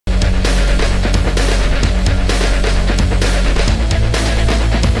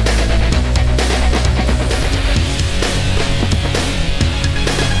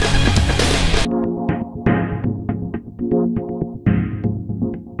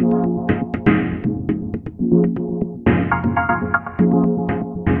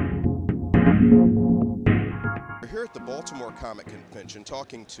at the Baltimore Comic Convention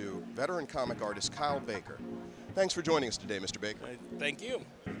talking to veteran comic artist Kyle Baker. Thanks for joining us today, Mr. Baker. Thank you.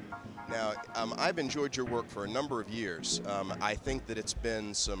 Now, I've enjoyed your work for a number of years. I think that it's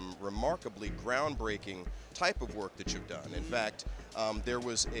been some remarkably groundbreaking type of work that you've done. In fact, there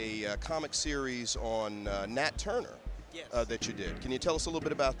was a comic series on Nat Turner that you did. Can you tell us a little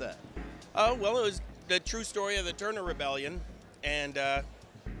bit about that? Well, it was the true story of the Turner Rebellion, and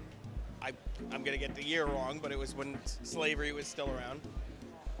I'm going to get the year wrong, but it was when slavery was still around.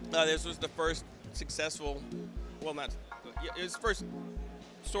 This was the first successful, well, not, it was the first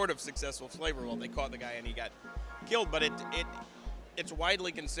sort of successful slave revolt. They caught the guy and he got killed, but it's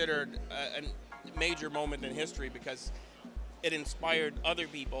widely considered a major moment in history because it inspired other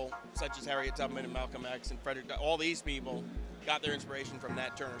people, such as Harriet Tubman and Malcolm X and Frederick. All these people got their inspiration from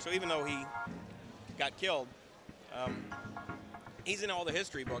Nat Turner. So even though he got killed, he's in all the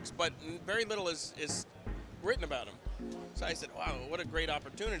history books, but very little is written about him. So I said, wow, what a great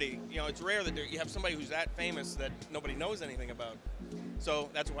opportunity. You know, it's rare that you have somebody who's that famous that nobody knows anything about.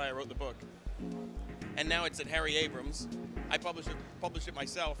 So that's why I wrote the book. And now it's at Harry Abrams. I published it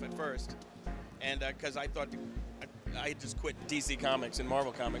myself at first, and because I thought I had just quit DC Comics and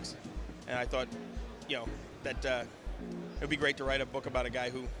Marvel Comics, and I thought, you know, that it would be great to write a book about a guy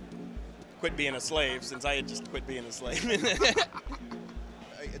who quit being a slave, since I had just quit being a slave.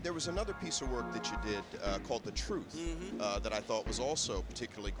 There was another piece of work that you did called The Truth that I thought was also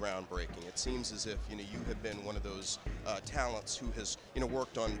particularly groundbreaking. It seems as if you have been one of those talents who has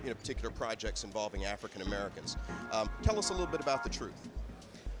worked on particular projects involving African Americans. Tell us a little bit about The Truth.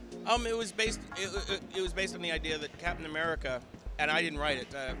 It was based on the idea that Captain America, and I didn't write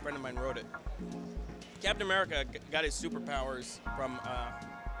it. A friend of mine wrote it. Captain America got his superpowers from.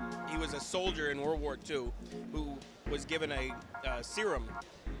 He was a soldier in World War II who was given a serum,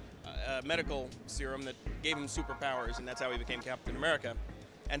 a medical serum that gave him superpowers, and that's how he became Captain America.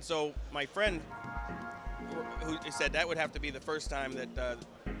 And so my friend, who said that would have to be the first time that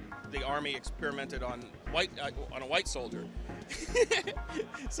the Army experimented on a white soldier.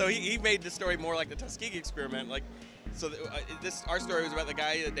 So he made the story more like the Tuskegee experiment. Like, so our story was about the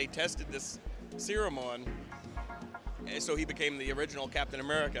guy that they tested this serum on. So he became the original Captain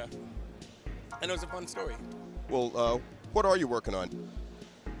America, and it was a fun story. Well, what are you working on?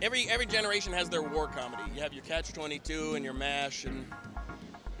 Every generation has their war comedy. You have your Catch-22 and your MASH, and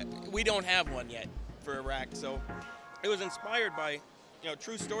we don't have one yet for Iraq. So it was inspired by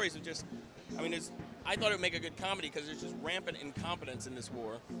true stories of just, I thought it would make a good comedy because there's just rampant incompetence in this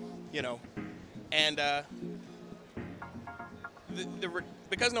war, and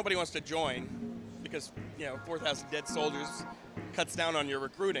because nobody wants to join. Because 4,000 dead soldiers cuts down on your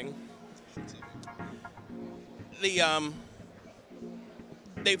recruiting. They've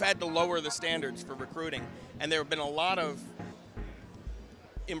had to lower the standards for recruiting, and there have been a lot of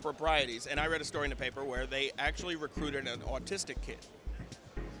improprieties. And I read a story in the paper where they actually recruited an autistic kid,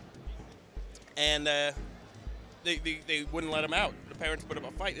 and they wouldn't let him out. The parents put up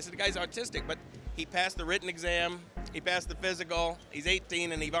a fight. They said the guy's autistic, but he passed the written exam, he passed the physical, he's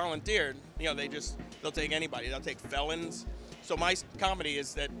 18 and he volunteered. They'll take anybody. They'll take felons. So my comedy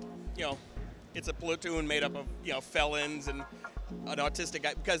is that, it's a platoon made up of, felons and an autistic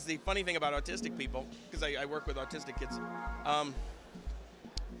guy. Because the funny thing about autistic people, because I work with autistic kids, I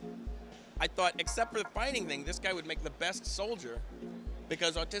thought, except for the fighting thing, this guy would make the best soldier.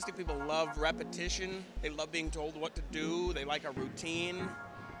 Because autistic people love repetition. They love being told what to do. They like a routine.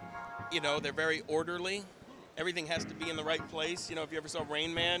 They're very orderly. Everything has to be in the right place. If you ever saw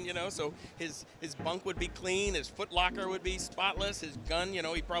Rain Man, so his bunk would be clean, his foot locker would be spotless, his gun,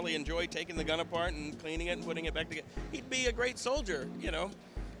 he'd probably enjoy taking the gun apart and cleaning it and putting it back together. He'd be a great soldier,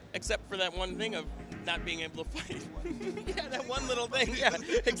 except for that one thing of not being able to fight. Yeah, that one little thing, yeah,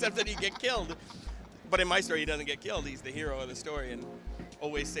 except that he'd get killed. But in my story, he doesn't get killed. He's the hero of the story and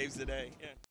always saves the day. Yeah.